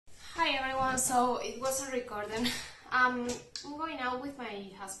So it wasn't recording. I'm going out with my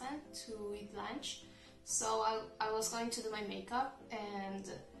husband to eat lunch, so I was going to do my makeup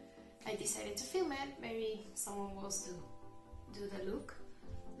and I decided to film it. Maybe someone wants to do the look.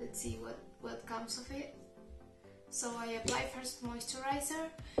 Let's see what comes of it. So I apply first moisturizer,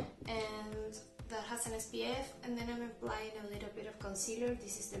 and that has an SPF, and then I'm applying a little bit of concealer.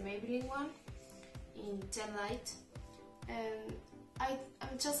 This is the Maybelline one in 10 Light, and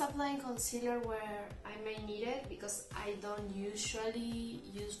I'm just applying concealer where I may need it because I don't usually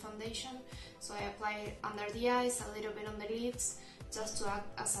use foundation. So I apply it under the eyes, a little bit on the lids, just to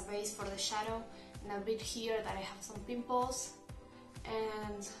act as a base for the shadow, and a bit here that I have some pimples,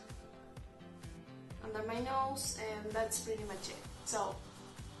 and under my nose, and that's pretty much it. So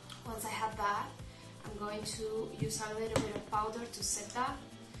once I have that, I'm going to use a little bit of powder to set that,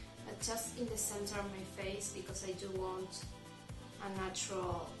 but just in the center of my face because I do want a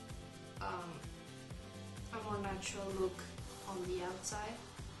natural, a more natural look on the outside.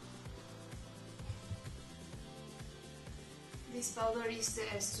 This powder is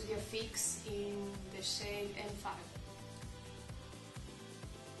the Studio Fix in the shade M5.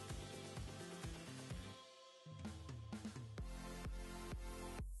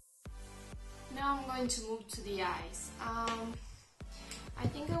 Now I'm going to move to the eyes. I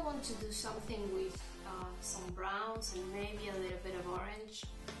think I want to do something with some browns and maybe a little bit of orange.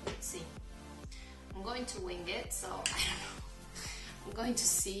 Let's see. I'm going to wing it, so I don't know. I'm going to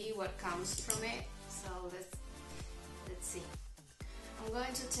see what comes from it. So let's see. I'm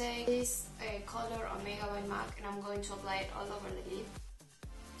going to take this color Omega by M.a.c, and I'm going to apply it all over the lid,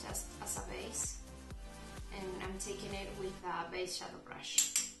 just as a base. And I'm taking it with a base shadow brush.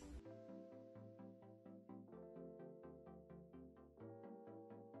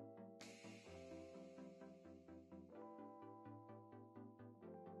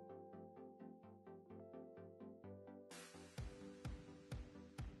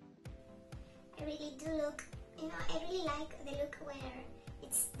 I really do look, I really like the look where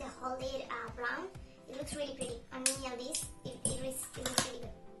it's the whole lid brown. It looks really pretty. On me and this, it looks really good.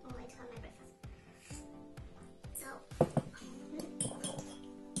 Oh, I took my breakfast. So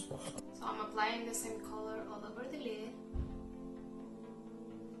I'm applying the same color all over the lid.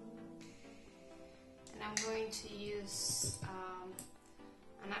 And I'm going to use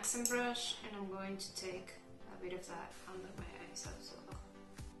an accent brush, and I'm going to take a bit of that under my eyes as well.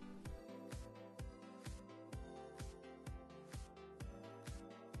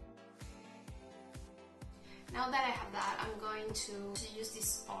 Now that I have that, I'm going to use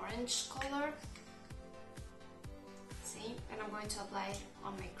this orange color, see, and I'm going to apply it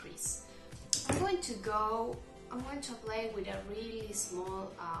on my crease. I'm going to apply it with a really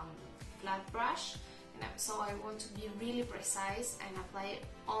small flat brush, and so I want to be really precise and apply it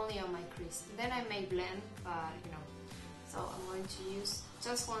only on my crease. Then I may blend, but so I'm going to use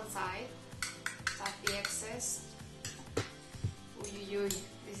just one side, tap the excess.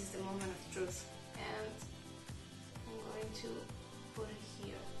 This is the moment of truth. And to put it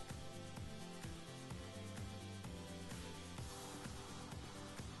here.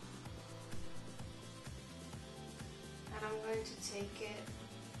 And I'm going to take it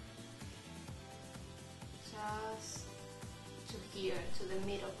just to here, to the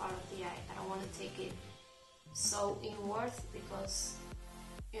middle part of the eye. I don't want to take it so inward because,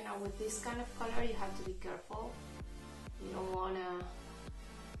 with this kind of color you have to be careful. You don't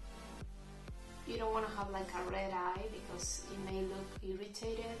want to have like a red eye because it may look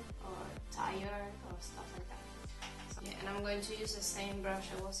irritated or tired or stuff like that. So, yeah, and I'm going to use the same brush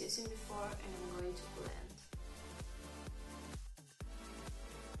I was using before, and I'm going to blend.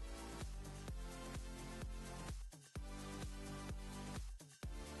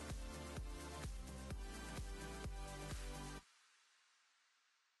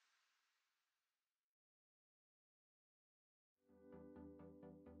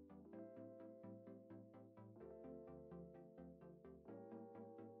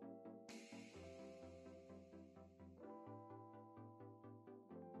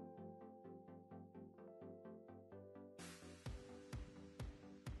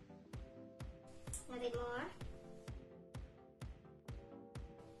 A bit more.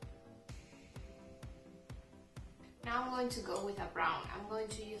 Now I'm going to go with a brown. I'm going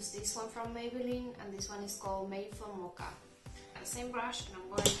to use this one from Maybelline, and this one is called Made from Mocha. The same brush, and I'm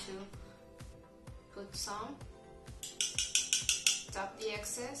going to put some, tap the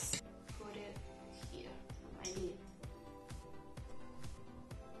excess, put it here on my lid.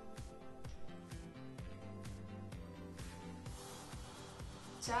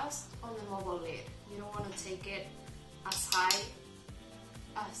 Just on the mobile lid. You don't want to take it as high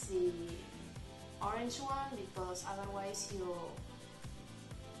as the orange one because otherwise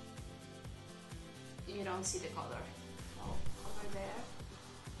you don't see the color. So over there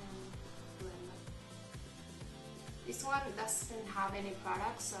and blend it. This one doesn't have any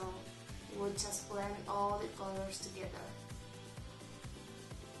product, so it will just blend all the colors together.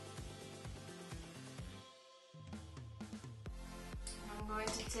 I'm going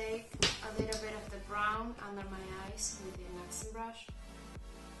to take a little bit of the brown under my eyes with the accent brush.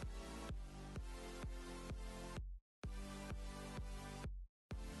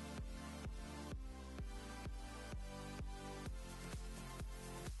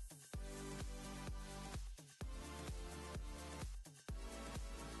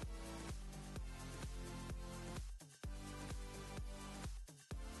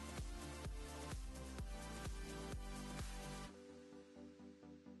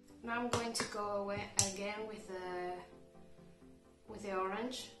 Now I'm going to go away again with the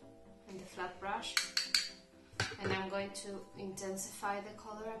orange and the flat brush, and I'm going to intensify the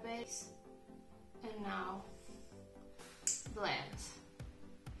color a bit. And now blend.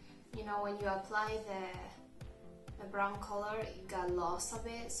 You know, when you apply the brown color, it got lost a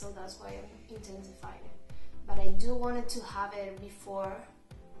bit, so that's why I'm intensifying it. But I do wanted to have it before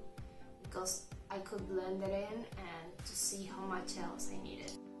because I could blend it in and to see how much else I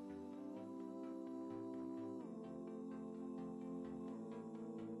needed.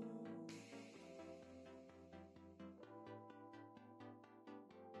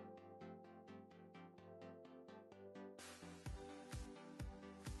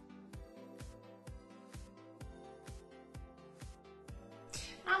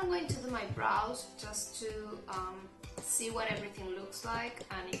 I'm going to do my brows just to see what everything looks like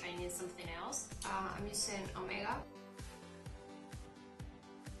and if I need something else. I'm using Omega.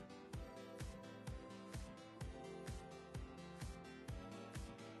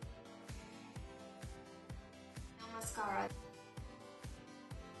 Now mascara.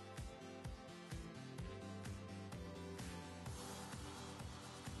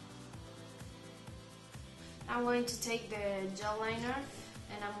 I'm going to take the gel liner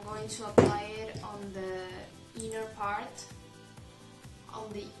and I'm going to apply it on the inner part, on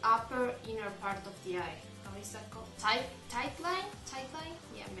the upper inner part of the eye. How is that called? Tight line? Tight line?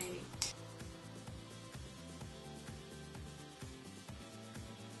 Yeah, maybe.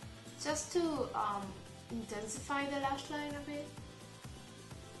 Just to intensify the lash line a bit.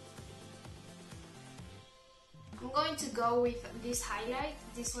 I'm going to go with this highlight.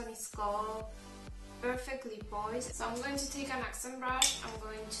 This one is called Perfectly Poised. So I'm going to take an accent brush, I'm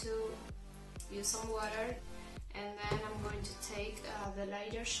going to use some water, and then I'm going to take the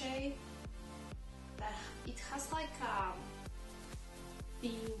lighter shade. It has like a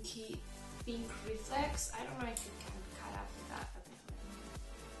pink reflex. I don't know if you can cut out that a bit.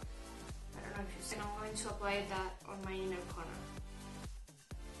 I don't know if you see. And I'm going to apply that on my inner corner.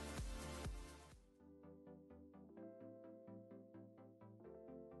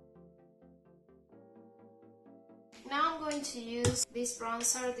 Now I'm going to use this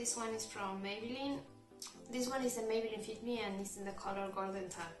bronzer. This one is from Maybelline. This one is the Maybelline Fit Me and it's in the color Golden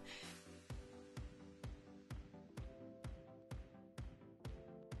Tan.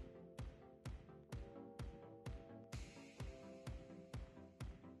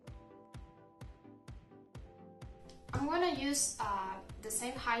 I'm gonna use the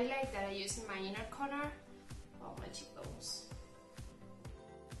same highlight that I use in my inner corner on my cheekbones.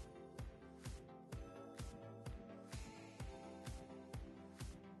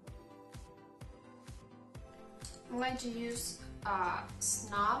 I'm going to use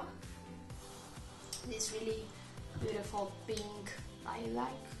Snob, this really beautiful pink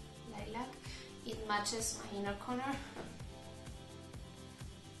lilac. It matches my inner corner.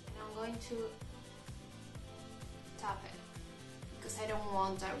 And I'm going to tap it because I don't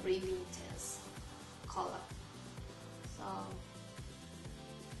want a really intense color. So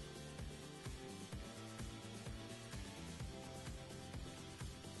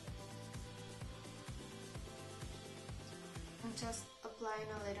I'm just applying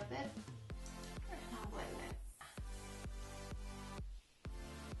a little bit and I'll blend it.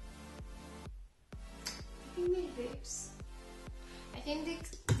 I think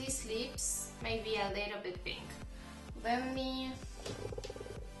these lips may be a little bit pink. I'm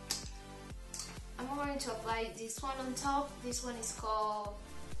going to apply this one on top. This one is called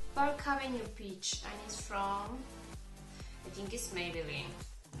Park Avenue Peach and it's from, I think it's Maybelline,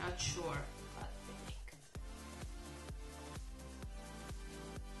 not sure, but I think.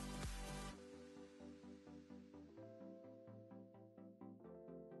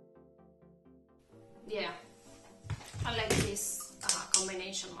 Yeah, I like this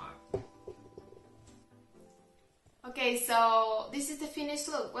combination more. Okay, so this is the finished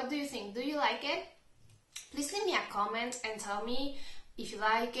look. What do you think? Do you like it? Please leave me a comment and tell me if you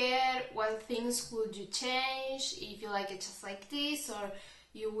like it, what things would you change, if you like it just like this, or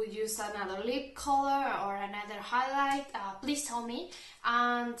you would use another lip color or another highlight. Please tell me,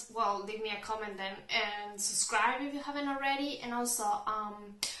 and well, leave me a comment then, and subscribe if you haven't already. And also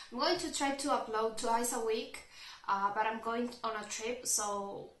I'm going to try to upload twice a week, but I'm going on a trip,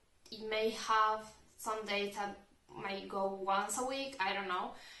 so it may have some days that might go once a week, I don't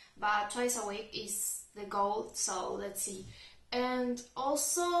know, but twice a week is the goal, so let's see. And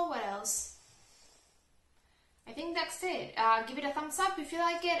also, what else? I think that's it. Give it a thumbs up if you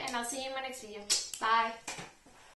like it, and I'll see you in my next video. Bye!